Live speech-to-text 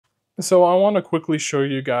So I want to quickly show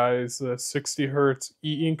you guys the 60 hertz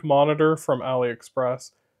e-ink monitor from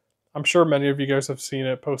AliExpress. I'm sure many of you guys have seen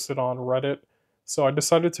it posted on Reddit, so I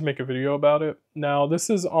decided to make a video about it. Now this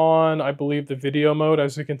is on, I believe, the video mode.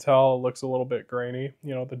 As you can tell, it looks a little bit grainy,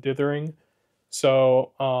 the dithering.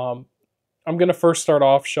 So I'm going to first start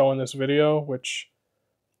off showing this video, which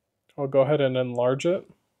I'll go ahead and enlarge it.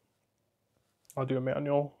 I'll do a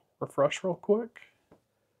manual refresh real quick.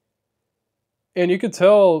 And you can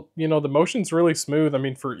tell, the motion's really smooth. I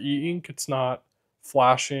mean, for e-ink, it's not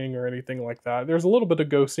flashing or anything like that. There's a little bit of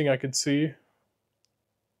ghosting I could see.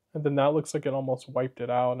 And then that looks like it almost wiped it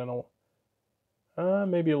out, and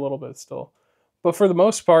maybe a little bit still. But for the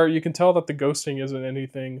most part, you can tell that the ghosting isn't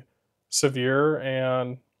anything severe,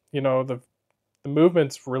 and, the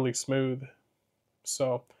movement's really smooth.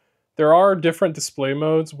 So there are different display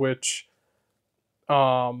modes, which,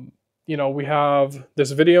 we have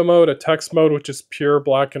this video mode, a text mode, which is pure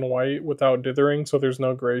black and white without dithering, so there's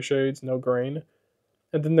no gray shades, no grain.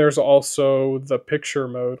 And then there's also the picture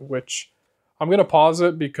mode, which I'm going to pause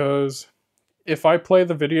it because if I play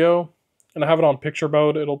the video and I have it on picture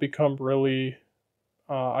mode, it'll become really,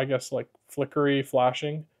 like flickery,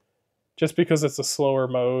 flashing, just because it's a slower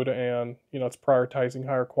mode and, it's prioritizing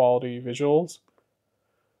higher quality visuals.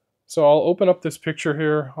 So I'll open up this picture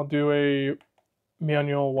here. I'll do a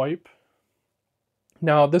manual wipe.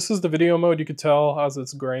 Now this is the video mode. You can tell as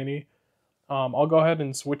it's grainy. I'll go ahead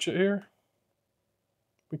and switch it here.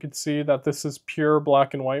 We can see that this is pure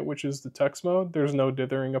black and white, which is the text mode. There's no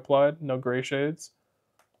dithering applied, no gray shades.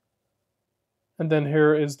 And then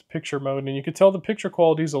here is the picture mode, and you can tell the picture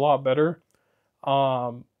quality is a lot better.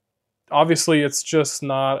 Obviously, it's just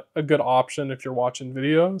not a good option if you're watching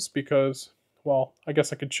videos because, well, I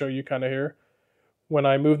guess I could show you kind of here. When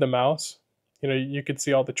I move the mouse, you could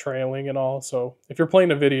see all the trailing and all. So if you're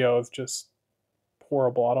playing a video, it's just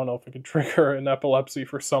horrible. I don't know if it could trigger an epilepsy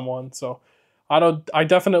for someone. So I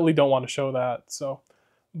definitely don't want to show that. So,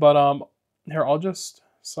 but here, I'll just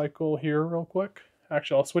cycle here real quick.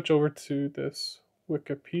 Actually, I'll switch over to this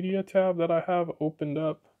Wikipedia tab that I have opened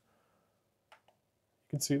up.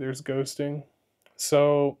 You can see there's ghosting.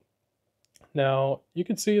 So now you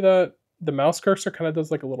can see that the mouse cursor kind of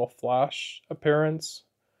does like a little flash appearance.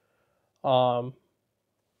 And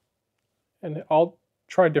I'll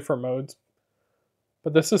try different modes,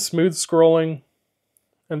 but this is smooth scrolling,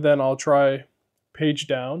 and then I'll try page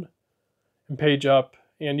down and page up,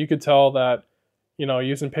 and you could tell that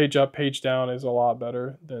using page up, page down is a lot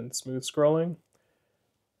better than smooth scrolling.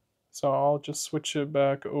 So I'll just switch it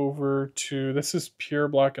back over to, this is pure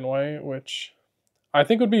black and white, which I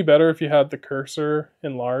think would be better if you had the cursor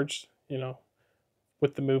enlarged,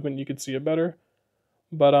 with the movement you could see it better.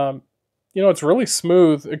 But it's really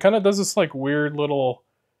smooth. It kind of does this like weird little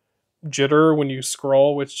jitter when you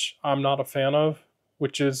scroll, which I'm not a fan of,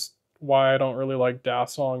 which is why I don't really like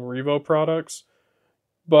Dasong Revo products.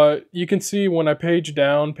 But you can see when I page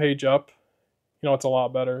down, page up, it's a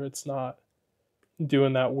lot better. It's not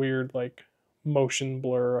doing that weird like motion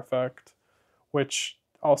blur effect, which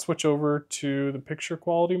I'll switch over to the picture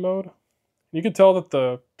quality mode. You can tell that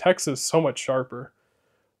the text is so much sharper,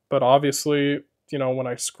 but obviously, when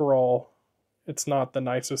I scroll, it's not the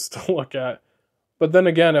nicest to look at. But then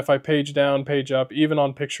again, if I page down, page up, even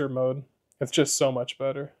on picture mode, it's just so much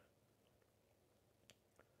better.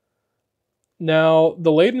 Now,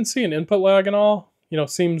 the latency and input lag and all,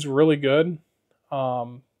 seems really good.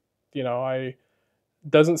 I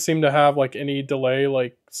doesn't seem to have like any delay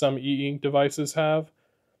like some e-ink devices have.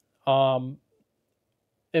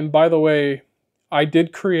 And by the way, I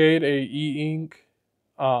did create a e-ink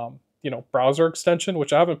browser extension,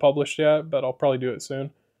 which I haven't published yet, but I'll probably do it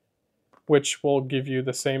soon, which will give you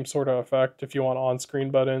the same sort of effect if you want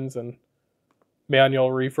on-screen buttons and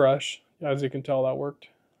manual refresh. As you can tell, that worked.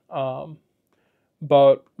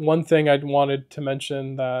 But one thing I wanted to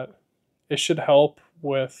mention that it should help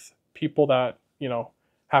with people that,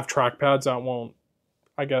 have trackpads that won't,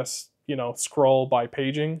 scroll by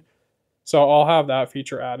paging. So I'll have that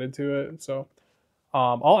feature added to it. So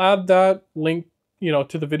I'll add that link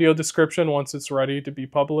to the video description once it's ready to be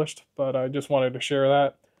published, but I just wanted to share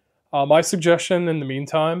that. My suggestion in the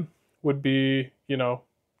meantime would be,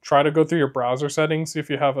 try to go through your browser settings, see if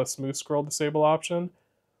you have a smooth scroll disable option,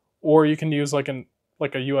 or you can use like a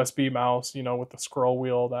USB mouse, with the scroll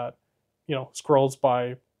wheel that, scrolls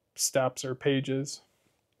by steps or pages.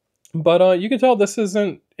 But you can tell this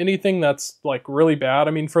isn't anything that's like really bad.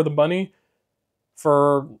 I mean, for the money,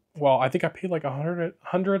 I think I paid like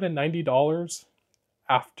 $190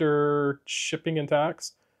 after shipping and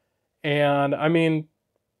tax. And I mean,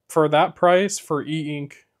 for that price, for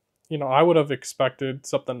e-ink, you know, I would have expected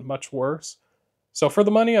something much worse. So for the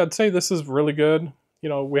money, I'd say this is really good. You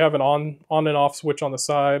know, we have an on and off switch on the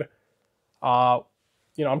side. Uh,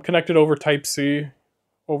 you know, I'm connected over Type C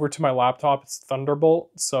over to my laptop. It's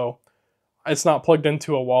Thunderbolt, so it's not plugged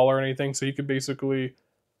into a wall or anything. So you could basically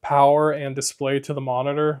power and display to the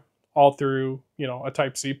monitor all through, you know, a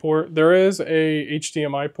Type C port. There is a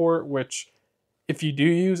HDMI port, which if you do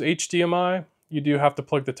use HDMI, you do have to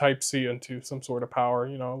plug the Type C into some sort of power,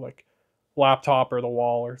 you know, like laptop or the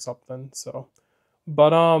wall or something. So,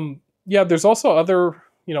 but yeah, there's also other,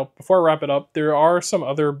 you know, before I wrap it up, there are some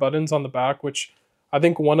other buttons on the back, which I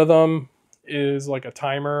think one of them is like a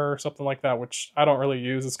timer or something like that, which I don't really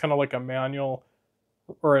use. It's kind of like a manual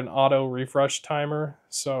or an auto refresh timer.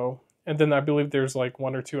 So, and then I believe there's like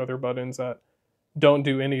one or two other buttons that don't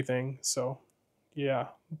do anything. So, yeah,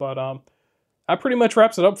 but that pretty much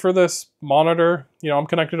wraps it up for this monitor. You know, I'm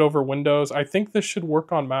connected over Windows. I think this should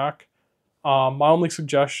work on Mac. My only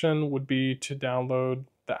suggestion would be to download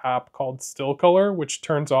the app called Stillcolor, which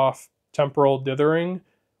turns off temporal dithering,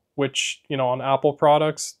 which, you know, on Apple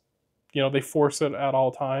products, you know, they force it at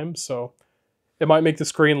all times. So it might make the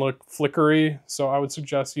screen look flickery. So I would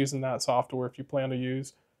suggest using that software if you plan to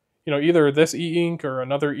use, you know, either this e-ink or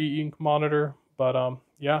another e-ink monitor. But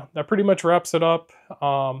yeah, that pretty much wraps it up.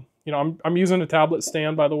 You know, I'm using a tablet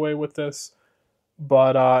stand, by the way, with this,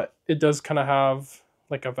 but it does kind of have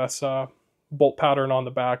like a VESA bolt pattern on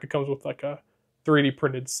the back. It comes with like a 3D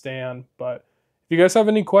printed stand. But if you guys have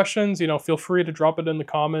any questions, you know, feel free to drop it in the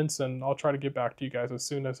comments, and I'll try to get back to you guys as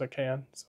soon as I can. So